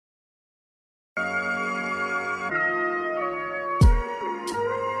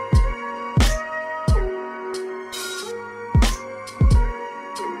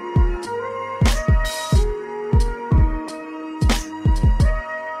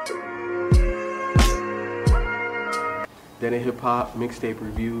Then a Hip Hop Mixtape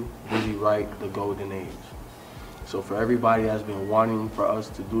Review, Dizzy Wright, The Golden Age. So for everybody that's been wanting for us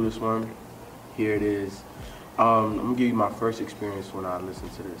to do this one, here it is. I'm gonna give you my first experience when I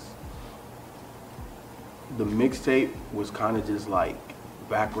listened to this. The mixtape was kind of just like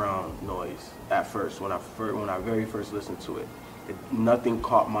background noise at first when I very first listened to it. Nothing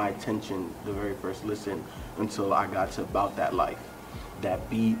caught my attention the very first listen until I got to About That Life. That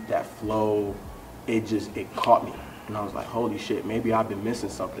beat, that flow, it caught me. And I was like, holy shit, maybe I've been missing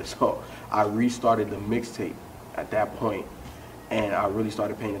something. So I restarted the mixtape at that point, and I really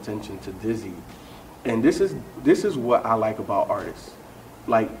started paying attention to Dizzy. And this is what I like about artists.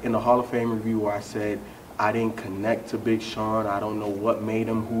 Like in the Hall of Fame review where I said, I didn't connect to Big Sean, I don't know what made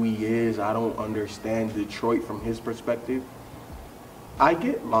him who he is, I don't understand Detroit from his perspective. I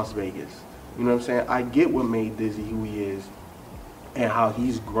get Las Vegas, you know what I'm saying? I get what made Dizzy who he is and how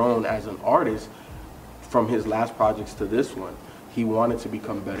he's grown as an artist from his last projects to this one. He wanted to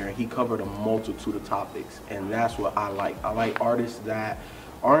become better, and he covered a multitude of topics, and that's what I like. I like artists that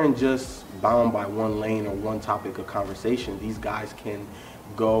aren't just bound by one lane or one topic of conversation. These guys can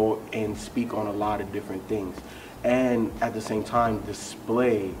go and speak on a lot of different things, and at the same time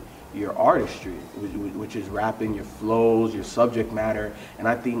display your artistry, which is rapping, your flows, your subject matter. And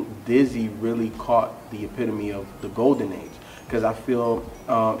I think Dizzy really caught the epitome of the golden age, because I feel,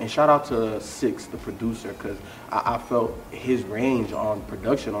 and shout out to Six, the producer, because I felt his range on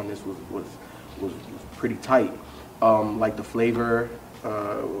production on this was pretty tight. Like the flavor,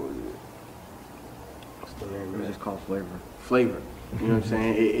 what's the name? It was just called Flavor. Flavor. You know what I'm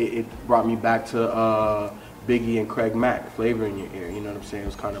saying? It brought me back to Biggie and Craig Mack, Flavor in Your Ear. You know what I'm saying? It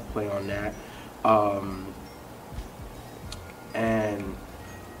was kind of play on that. And,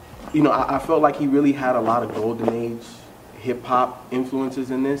 you know, I felt like he really had a lot of golden age hip-hop influences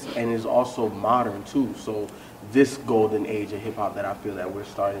in this, and is also modern too. So this golden age of hip-hop that I feel that we're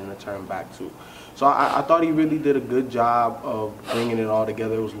starting to turn back to. So I thought he really did a good job of bringing it all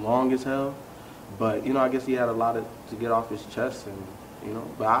together. It was long as hell, but, you know, I guess he had a lot to get off his chest, and, you know,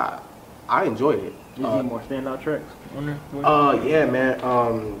 but I enjoyed it. Did you see more standout tracks on there? Yeah,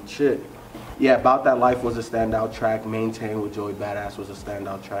 man. Shit. Yeah, About That Life was a standout track. Maintain with Joey Badass was a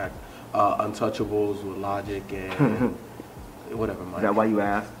standout track. Untouchables with Logic and whatever, Mike. Is that why you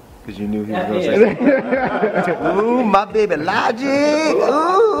asked? Because you knew he was going to say something. Ooh, my baby Logic.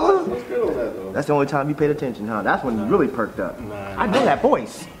 Ooh. What's good on that, though? That's the only time you paid attention, huh? That's when you really perked up. Nah. I know that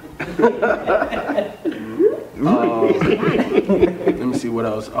voice. Let me see what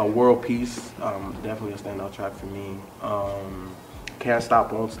else. World Peace, definitely a standout track for me. Can't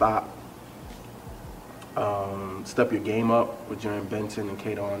Stop, Won't Stop. Step Your Game Up with Jeremy Benson and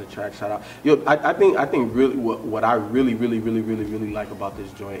Kato on the track. Shout out. Yo, I think really what I really like about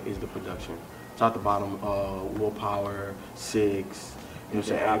this joint is the production. Top to bottom, Willpower, Six, you know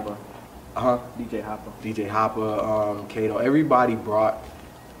what I'm saying? DJ Hopper, Kato. Everybody brought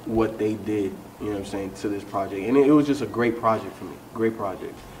what they did, you know what I'm saying, to this project. And it was just a great project for me. Great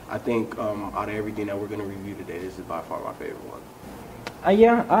project. I think out of everything that we're going to review today, this is by far my favorite one.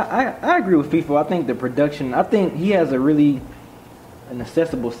 Yeah, I agree with FIFO. I think the production, I think he has an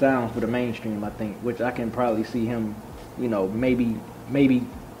accessible sound for the mainstream, I think, which I can probably see him, you know, maybe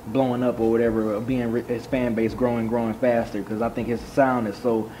blowing up or whatever, being his fan base growing faster, because I think his sound is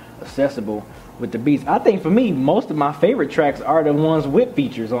so accessible with the beats. I think for me, most of my favorite tracks are the ones with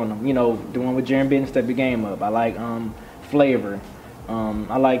features on them. You know, the one with Jeremy Benton, Step Your Game Up. I like Flavor.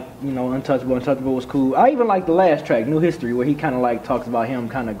 I like, you know, Untouchable. Untouchable was cool. I even like the last track, New History, where he kind of like talks about him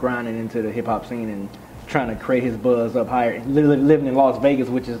kind of grinding into the hip hop scene and trying to create his buzz up higher. Living in Las Vegas,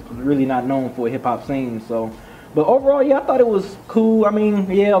 which is really not known for a hip hop scene. So, but overall, yeah, I thought it was cool. I mean,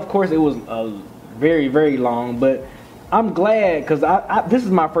 yeah, of course it was very, very long, but I'm glad, because this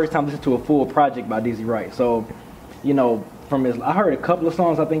is my first time listening to a full project by Dizzy Wright. So, you know, I heard a couple of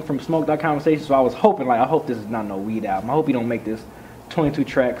songs, I think, from Smoke That Conversation. So I was hoping, like, I hope this is not no weed album. I hope he don't make this 22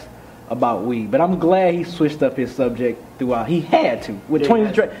 tracks about weed. But I'm glad he switched up his subject throughout. He had to. With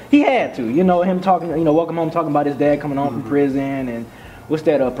 22 tracks, he had to. You know, him talking, you know, Welcome Home, talking about his dad coming home from prison, and what's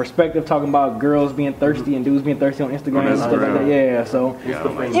that, Perspective, talking about girls being thirsty and dudes being thirsty on Instagram and stuff like that. Yeah, so,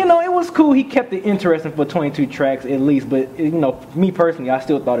 you know, it was cool. He kept it interesting for 22 tracks at least. But, you know, me personally, I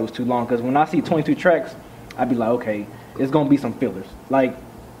still thought it was too long, because when I see 22 tracks, I'd be like, okay, it's going to be some fillers. Like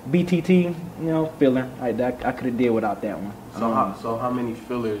BTT, you know, filler. I could have did without that one. So how many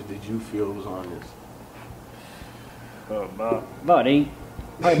fillers did you feel was on this? About 8.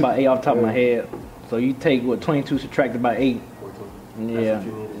 Probably about 8 off the top of my head. So you take, 22 subtracted by 8. 14. Yeah.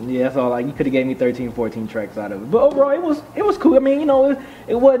 Yeah, that's all. Like, you could have gave me 13, 14 tracks out of it. But overall, it was cool. I mean, you know,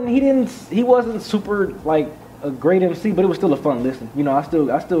 it wasn't, he wasn't super, like, a great MC, but it was still a fun listen. You know, I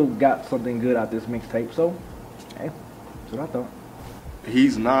still got something good out this mixtape. So, hey, that's what I thought.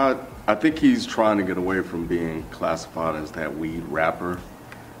 He's not. I think he's trying to get away from being classified as that weed rapper,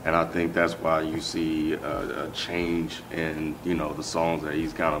 and I think that's why you see a change in the songs that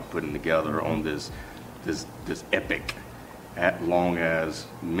he's kind of putting together on this epic, long as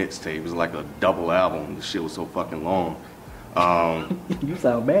mixtape. It's like a double album. The shit was so fucking long. You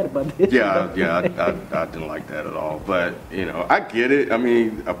sound bad about this. Yeah, I didn't like that at all. But I get it. I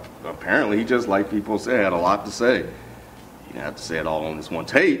mean, apparently he just like people say had a lot to say. You didn't have to say it all on this one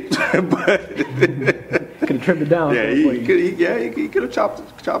tape, but could have trimmed it down. Yeah, he could have chopped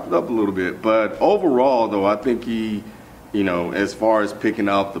it up a little bit. But overall, though, I think he, as far as picking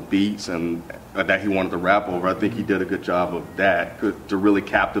out the beats and that he wanted to rap over, I think he did a good job of that to really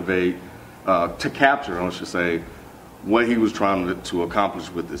captivate, to capture, I should say, what he was trying to accomplish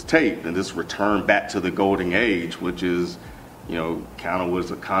with this tape and this return back to the golden age, which is, kind of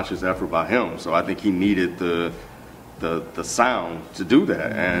was a conscious effort by him. So I think he needed the sound to do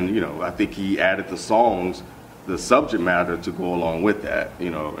that, and I think he added the songs, the subject matter to go along with that,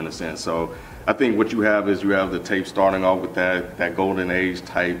 in a sense. So I think what you have is the tape starting off with that golden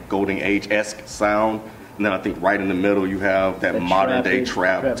age-esque sound, and then I think right in the middle you have that modern day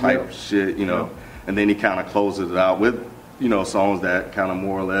trap type shit, and then he kind of closes it out with songs that kind of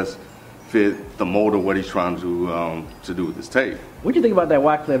more or less fit the mold of what he's trying to do with this tape. What do you think about that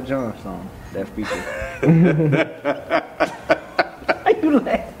Wyclef Jean song? That feature. Why you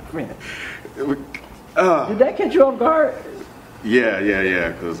laughing? Did that catch you off guard?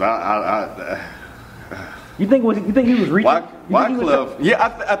 Yeah. Because You think he was reaching? Wyclef.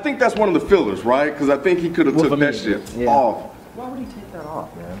 Yeah, I think that's one of the fillers, right? Because I think he could have took that shit off. Why would he take that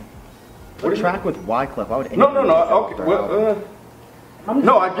off, man? What track with Wyclef? Why would No. Okay. Well,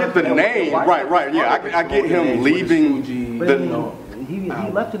 no, I get the name. Right. Yeah, I get him leaving the. He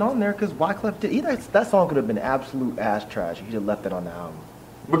left it on there because Wyclef did. That song could have been absolute ass trash. He just left it on the album.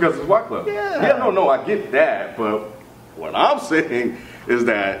 Because it's Wyclef. Yeah. No, I get that, but what I'm saying is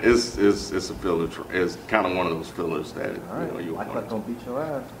that it's a filler. It's kind of one of those fillers that you. Wyclef don't beat your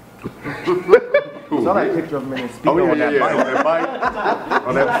ass. Saw that picture of him in his speaker on that bike.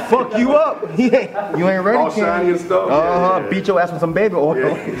 On that fuck you up. You ain't ready. All shiny and stuff. Yeah. Beat your ass with some baby oil.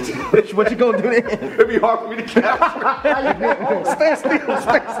 Yeah. What you gonna do then? It'd be hard for me to capture. Stay still.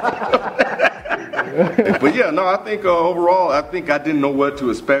 But yeah, no, I think overall, I didn't know what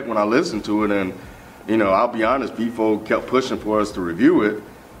to expect when I listened to it, and I'll be honest, people kept pushing for us to review it,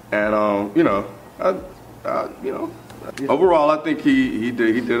 and overall, I think he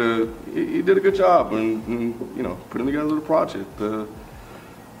did a good job in putting together the project, the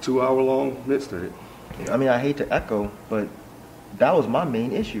 2-hour-long mixtape. I mean, I hate to echo, but that was my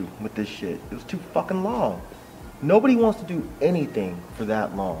main issue with this shit. It was too fucking long. Nobody wants to do anything for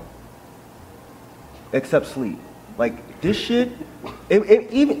that long, except sleep. Like this shit,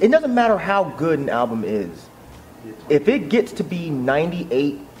 it doesn't matter how good an album is. If it gets to be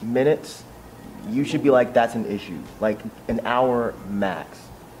 98 minutes. You should be like, that's an issue. Like an hour max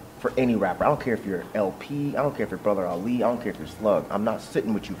for any rapper. I don't care if you're LP. I don't care if you're Brother Ali. I don't care if you're Slug. I'm not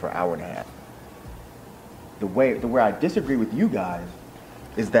sitting with you for an hour and a half. The way I disagree with you guys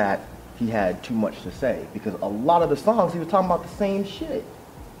is that he had too much to say, because a lot of the songs he was talking about the same shit.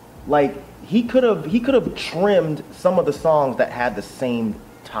 Like he could have trimmed some of the songs that had the same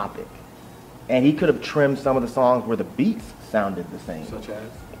topic, and he could have trimmed some of the songs where the beats sounded the same. Such as?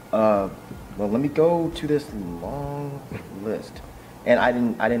 Well, let me go to this long list, and I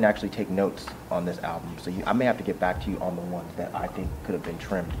didn't actually take notes on this album, so I may have to get back to you on the ones that I think could have been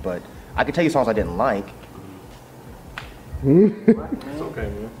trimmed. But I can tell you songs I didn't like. It's okay,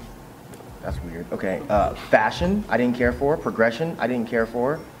 man. That's weird. Okay, Fashion, I didn't care for. Progression, I didn't care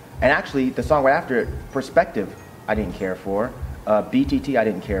for. And actually, the song right after it, Perspective, I didn't care for. BTT, I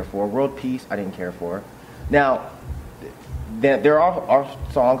didn't care for. World Peace, I didn't care for. Now, there are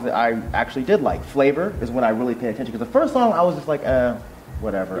songs that I actually did like. Flavor is when I really paid attention, because the first song I was just like,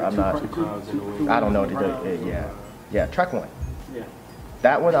 whatever. I'm not. I don't know. Yeah. Track 1. Yeah.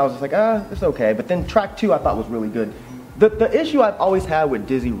 That one I was just like, it's okay. But then track 2 I thought was really good. The issue I've always had with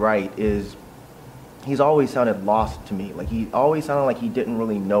Dizzy Wright is he's always sounded lost to me. Like he always sounded like he didn't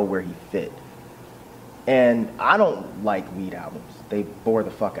really know where he fit. And I don't like weed albums. They bore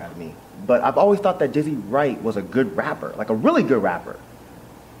the fuck out of me. But I've always thought that Dizzy Wright was a good rapper, like a really good rapper.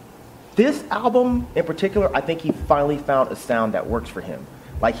 This album in particular, I think he finally found a sound that works for him.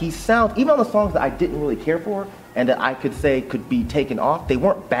 Like he sounds, even on the songs that I didn't really care for and that I could say could be taken off, they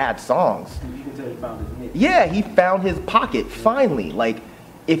weren't bad songs. You can tell he found his niche. Yeah, he found his pocket finally. Like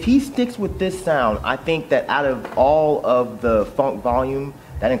if he sticks with this sound, I think that out of all of the funk volume,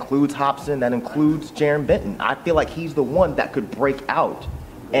 that includes Hobson, that includes Jaron Benton, I feel like he's the one that could break out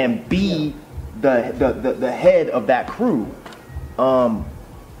and be the head of that crew. But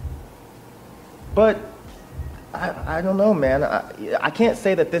I don't know, man. I can't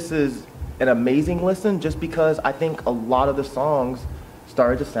say that this is an amazing listen just because I think a lot of the songs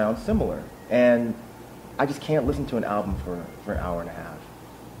started to sound similar. And I just can't listen to an album for an hour and a half.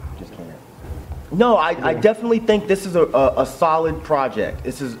 Just can't. No, I definitely think this is a solid project.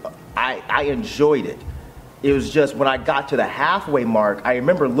 I enjoyed it. It was just when I got to the halfway mark, I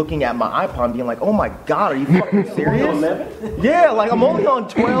remember looking at my iPod and being like, oh my God, are you fucking serious? Yeah, like I'm only on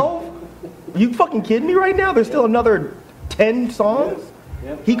 12. You fucking kidding me right now? There's still another 10 songs?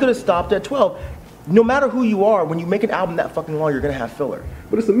 He could have stopped at 12. No matter who you are, when you make an album that fucking long, you're going to have filler.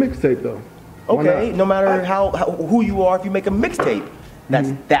 But it's a mixtape, though. Okay, no matter who you are, if you make a mixtape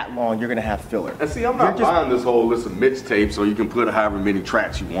that's that long, you're going to have filler. And see, I'm not buying this whole list of mixtapes so you can put however many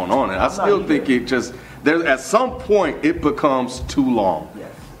tracks you want on it. I still think it just, at some point, it becomes too long.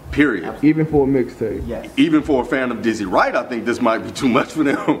 Yes. Period. Even for a mixtape. Yes. Even for a fan of Dizzy Wright, I think this might be too much for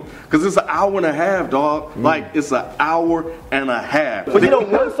them. Because it's an hour and a half, dog. Like, it's an hour and a half. But you know,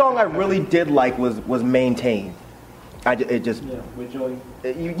 one song I really did like was Maintain. It just... Yeah, with Joey.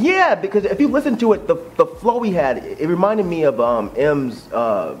 Yeah, because if you listen to it, the flow he had, it reminded me of M's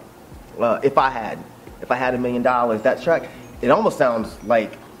If I Had $1 Million, that track. It almost sounds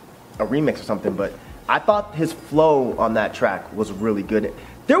like a remix or something, but I thought his flow on that track was really good.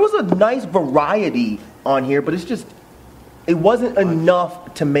 There was a nice variety on here, but it wasn't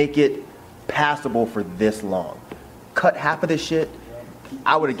enough to make it passable for this long. Cut half of this shit,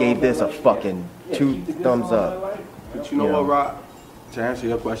 I would have gave this a fucking 2 thumbs up. But you know what, Rob? To answer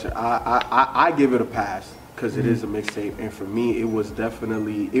your question, I give it a pass because it is a mixtape, and for me, it was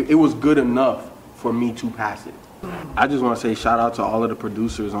definitely it was good enough for me to pass it. I just want to say shout out to all of the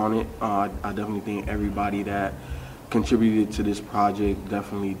producers on it. I definitely think everybody that contributed to this project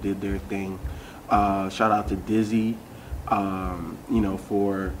definitely did their thing. Shout out to Dizzy,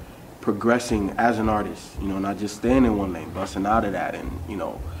 for progressing as an artist, not just staying in one lane, busting out of that and,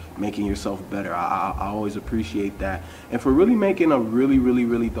 making yourself better. I always appreciate that. And for really making a really, really,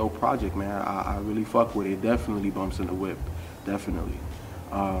 really dope project, man. I really fuck with it. Definitely bumps in the whip. Definitely.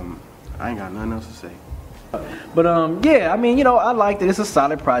 I ain't got nothing else to say. But yeah, I mean, I liked it. It's a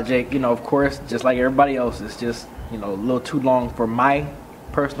solid project. Of course, just like everybody else, it's just a little too long for my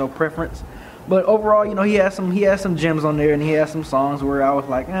personal preference. But overall, he has some gems on there, and he has some songs where I was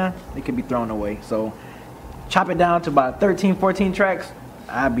like, it could be thrown away. So chop it down to about 13, 14 tracks,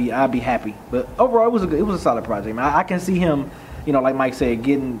 I'd be happy. But overall, it was a solid project, man. I can see him, like Mike said,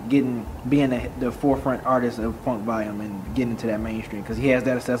 being the forefront artist of funk volume and getting into that mainstream because he has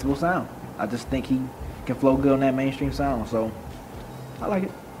that accessible sound. I just think he can flow good on that mainstream sound, so I like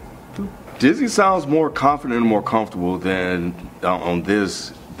it too. Dizzy sounds more confident and more comfortable than on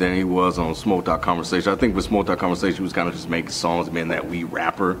this than he was on Smoked Out Conversation. I think with Smoked Out Conversation, he was kind of just making songs, being that wee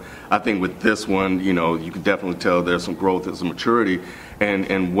rapper. I think with this one, you can definitely tell there's some growth and some maturity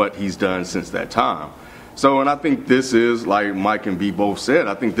in what he's done since that time. So, and I think this is, like Mike and B both said,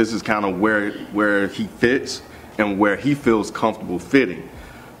 I think this is kind of where he fits and where he feels comfortable fitting.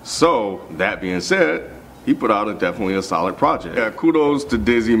 So, that being said, he put out definitely a solid project. Yeah, kudos to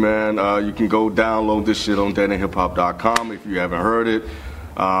Dizzy, man. You can go download this shit on deadandhiphop.com if you haven't heard it.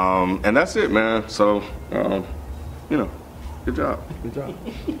 And that's it, man. So, good job. Good job.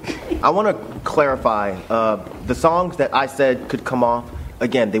 I want to clarify, the songs that I said could come off,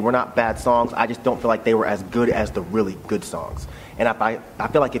 again, they were not bad songs. I just don't feel like they were as good as the really good songs. And I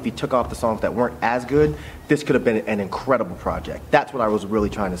feel like if you took off the songs that weren't as good, this could have been an incredible project. That's what I was really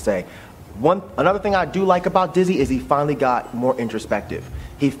trying to say. Another thing I do like about Dizzy is he finally got more introspective.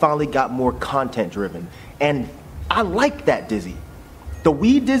 He finally got more content driven. And I like that Dizzy. The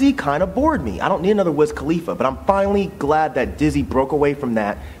Weed Dizzy kind of bored me. I don't need another Wiz Khalifa, but I'm finally glad that Dizzy broke away from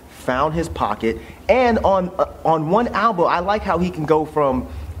that, found his pocket, and on one album, I like how he can go from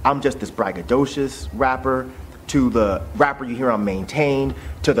I'm just this braggadocious rapper to the rapper you hear on Maintain,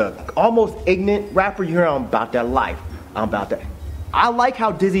 to the almost ignorant rapper you hear on About That Life. I'm about that. I like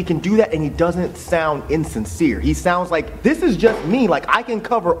how Dizzy can do that and he doesn't sound insincere. He sounds like, this is just me. Like, I can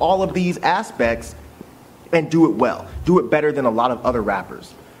cover all of these aspects and do it well. Do it better than a lot of other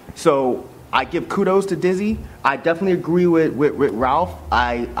rappers. So I give kudos to Dizzy. I definitely agree with Ralph.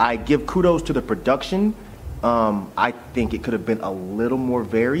 I give kudos to the production. I think it could have been a little more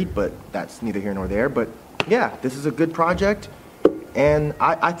varied, but that's neither here nor there. But yeah, this is a good project. And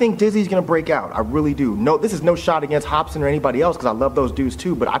I think Dizzy's gonna break out. I really do. No, this is no shot against Hobson or anybody else because I love those dudes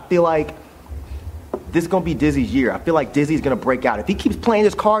too. But I feel like this is gonna be Dizzy's year. I feel like Dizzy's gonna break out if he keeps playing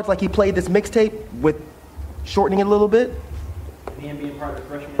his cards like he played this mixtape with shortening it a little bit. And being part of the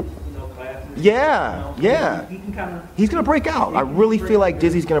freshman, classes. Yeah, yeah. He can kind of. He's gonna break out. I really feel like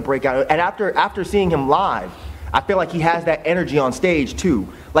Dizzy's gonna break out. And after seeing him live, I feel like he has that energy on stage too.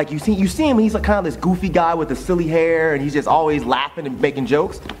 Like you see him, he's like kind of this goofy guy with the silly hair, and he's just always laughing and making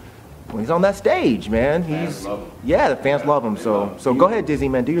jokes. When he's on that stage, man, Fans love him. yeah, the fans love him. So go ahead, Dizzy,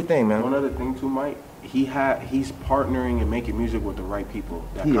 man, do your thing, man. One other thing too, Mike. He's partnering and making music with the right people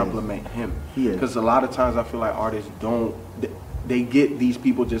that He is. complement him. He is. Because a lot of times I feel like artists they get these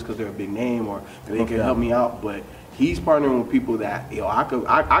people just because they're a big name or they can help me out, but he's partnering with people that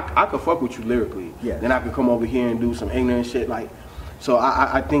I could fuck with you lyrically. Yes. Then I could come over here and do some ignorant shit like. So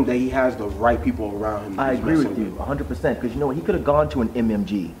I think that he has the right people around him. I He's agree with messing you 100% because you know what, he could have gone to an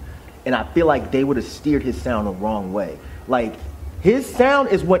MMG, and I feel like they would have steered his sound the wrong way. Like his sound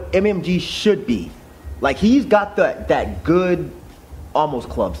is what MMG should be. Like he's got that good, almost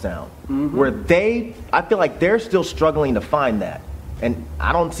club sound where I feel like they're still struggling to find that. And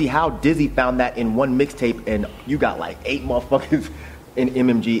I don't see how Dizzy found that in one mixtape and you got like 8 motherfuckers in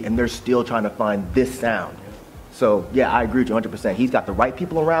MMG and they're still trying to find this sound. So yeah, I agree with you 100%. He's got the right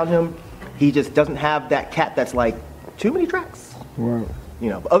people around him. He just doesn't have that cat that's like, too many tracks. Right. You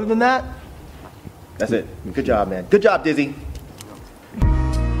know, but other than that, that's it. Good job, man. Good job, Dizzy.